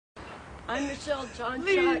I'm Michelle John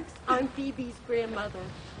Chuck. I'm Phoebe's grandmother.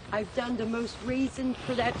 I've done the most raising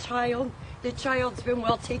for that child. The child's been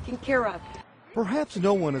well taken care of. Perhaps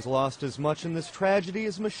no one has lost as much in this tragedy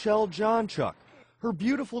as Michelle Johnchuk. Her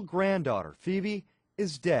beautiful granddaughter, Phoebe,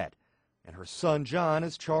 is dead, and her son, John,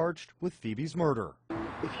 is charged with Phoebe's murder.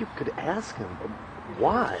 If you could ask him,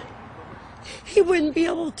 why? He wouldn't be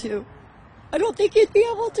able to. I don't think he'd be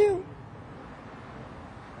able to.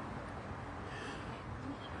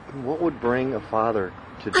 What would bring a father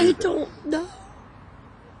to do I this? don't know.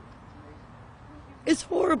 It's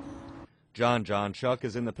horrible. John Johnchuk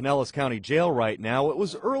is in the Pinellas County Jail right now. It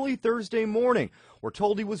was early Thursday morning. We're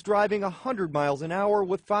told he was driving 100 miles an hour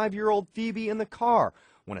with 5-year-old Phoebe in the car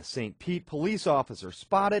when a St. Pete police officer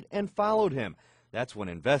spotted and followed him. That's when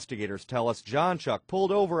investigators tell us Johnchuk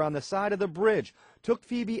pulled over on the side of the bridge, took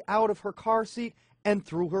Phoebe out of her car seat, and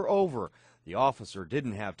threw her over. The officer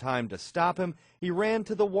didn't have time to stop him. He ran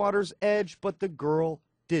to the water's edge, but the girl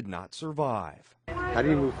did not survive. How do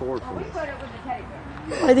you move forward from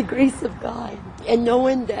this? By the grace of God, and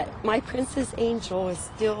knowing that my princess angel is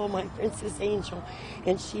still my princess angel,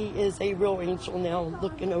 and she is a real angel now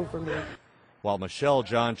looking over me. While Michelle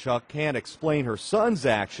Johnchuk can't explain her son's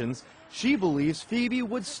actions, she believes Phoebe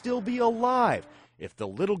would still be alive if the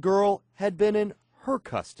little girl had been in her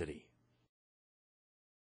custody.